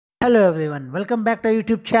Hello everyone, welcome back to our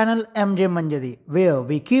YouTube channel MJ Manjari, where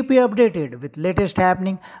we keep you updated with latest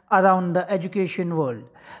happening around the education world.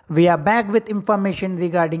 We are back with information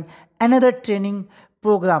regarding another training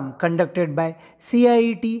program conducted by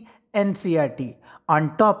CIET-NCERT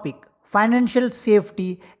on topic Financial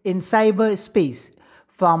Safety in Cyberspace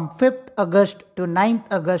from 5th August to 9th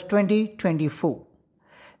August 2024.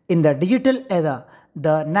 In the digital era,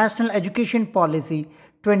 the National Education Policy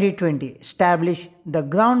 2020 established the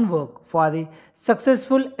groundwork for the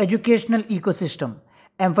successful educational ecosystem,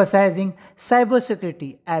 emphasizing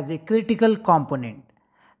cybersecurity as a critical component.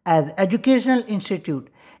 As educational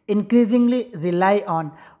institutes increasingly rely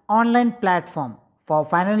on online platform for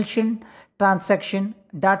financial transaction,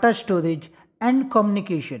 data storage, and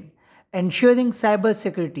communication, ensuring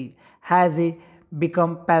cybersecurity has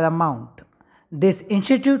become paramount. This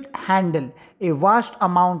institute handle a vast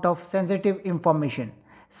amount of sensitive information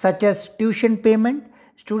such as tuition payment,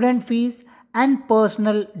 student fees, and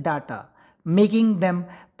personal data, making them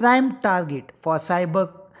prime target for cyber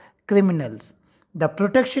criminals. The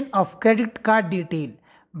protection of credit card detail,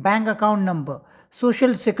 bank account number,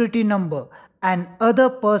 social security number, and other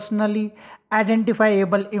personally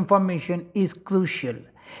identifiable information is crucial.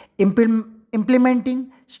 Implementing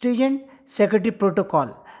stringent security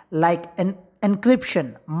protocol like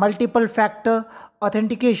encryption, multiple factor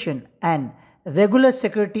authentication, and regular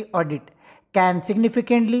security audit can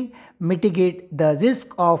significantly mitigate the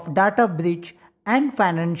risk of data breach and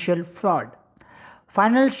financial fraud.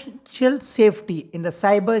 Financial safety in the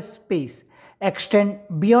cyberspace extend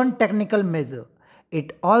beyond technical measure.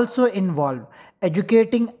 It also involves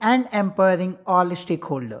educating and empowering all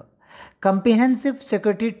stakeholders. Comprehensive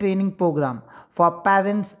security training program for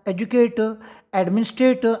parents, educator,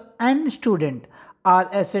 administrator, and student are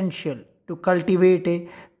essential to cultivate a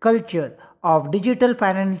culture of digital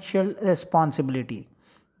financial responsibility.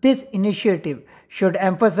 This initiative should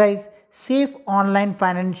emphasize safe online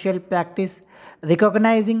financial practice,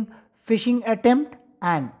 recognizing phishing attempt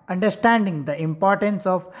and understanding the importance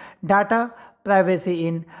of data privacy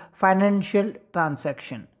in financial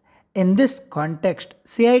transaction. In this context,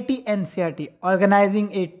 CIET-NCERT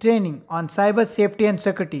organizing a training on cyber safety and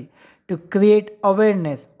security to create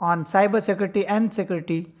awareness on cybersecurity and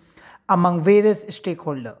security among various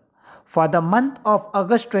stakeholders. For the month of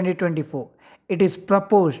August 2024, it is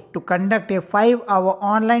proposed to conduct a 5-hour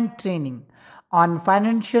online training on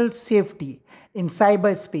financial safety in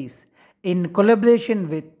cyberspace in collaboration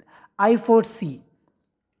with I4C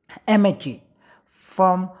MHE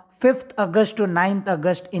from 5th August to 9th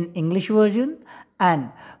August in English version and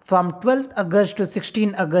from 12th August to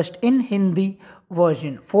 16th August in Hindi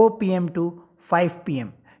version 4 p.m. to 5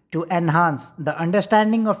 p.m. to enhance the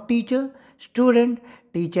understanding of teacher, student,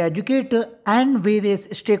 teacher educator and various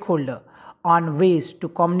stakeholders on ways to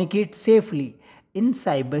communicate safely in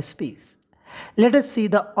cyberspace. Let us see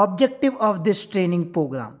the objective of this training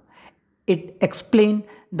program. It explains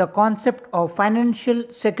the concept of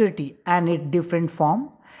financial security and its different form,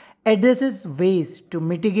 addresses ways to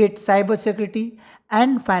mitigate cybersecurity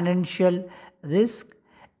and financial risk,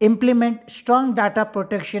 implement strong data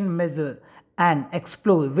protection measures, and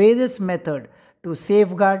explore various methods to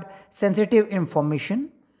safeguard sensitive information,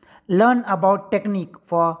 learn about technique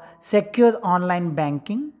for secure online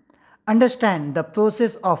banking, understand the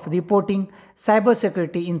process of reporting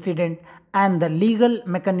cybersecurity incident and the legal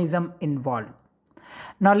mechanism involved.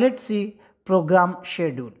 Now let's see program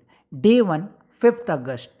schedule. Day 1, 5th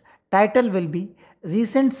August. Title will be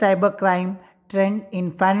Recent Cybercrime Trend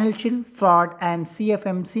in Financial Fraud and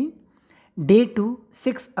CFMC. Day 2,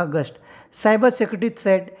 6th August. Cybersecurity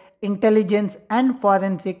Threat, Intelligence and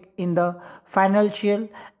Forensic in the Financial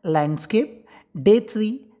Landscape. Day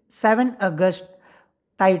 3, 7th August.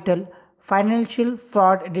 Title Financial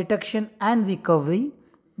Fraud Detection and Recovery.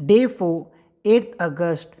 Day 4, 8th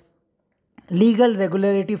August. Legal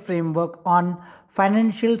Regulatory Framework on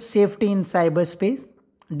Financial Safety in Cyberspace.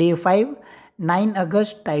 Day 5, 9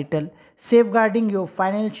 August. Title Safeguarding Your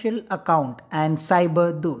Financial Account and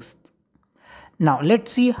Cyber Dost. Now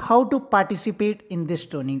let's see how to participate in this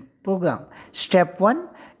training program. Step 1.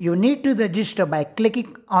 You need to register by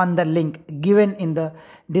clicking on the link given in the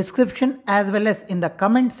description as well as in the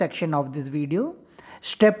comment section of this video.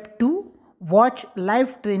 Step 2. Watch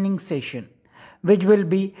live training session which will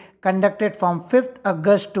be conducted from 5th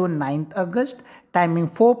August to 9th August, timing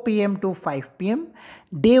 4 p.m. to 5 p.m.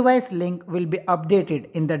 Day-wise link will be updated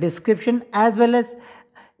in the description as well as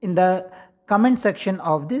in the comment section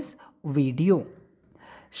of this video.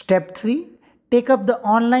 Step 3. Take up the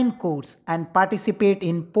online course and participate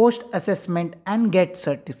in post-assessment and get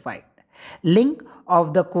certified. Link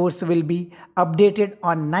of the course will be updated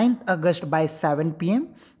on 9th August by 7 pm.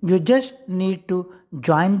 You just need to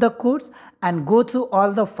join the course and go through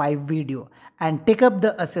all the 5 video and take up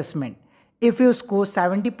the assessment. If you score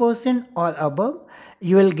 70% or above,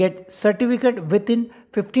 you will get certificate within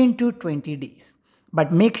 15 to 20 days.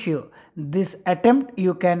 But make sure this attempt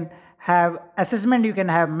you can have assessment you can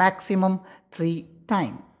have maximum 3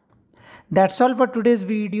 times. That's all for today's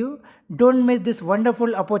video. Don't miss this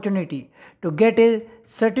wonderful opportunity to get a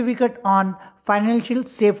certificate on financial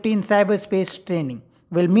safety in cyberspace training.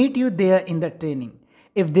 We'll meet you there in the training.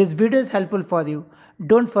 If this video is helpful for you,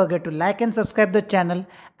 don't forget to like and subscribe the channel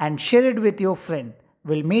and share it with your friend.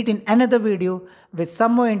 We'll meet in another video with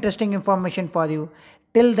some more interesting information for you.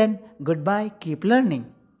 Till then, goodbye, keep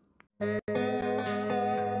learning.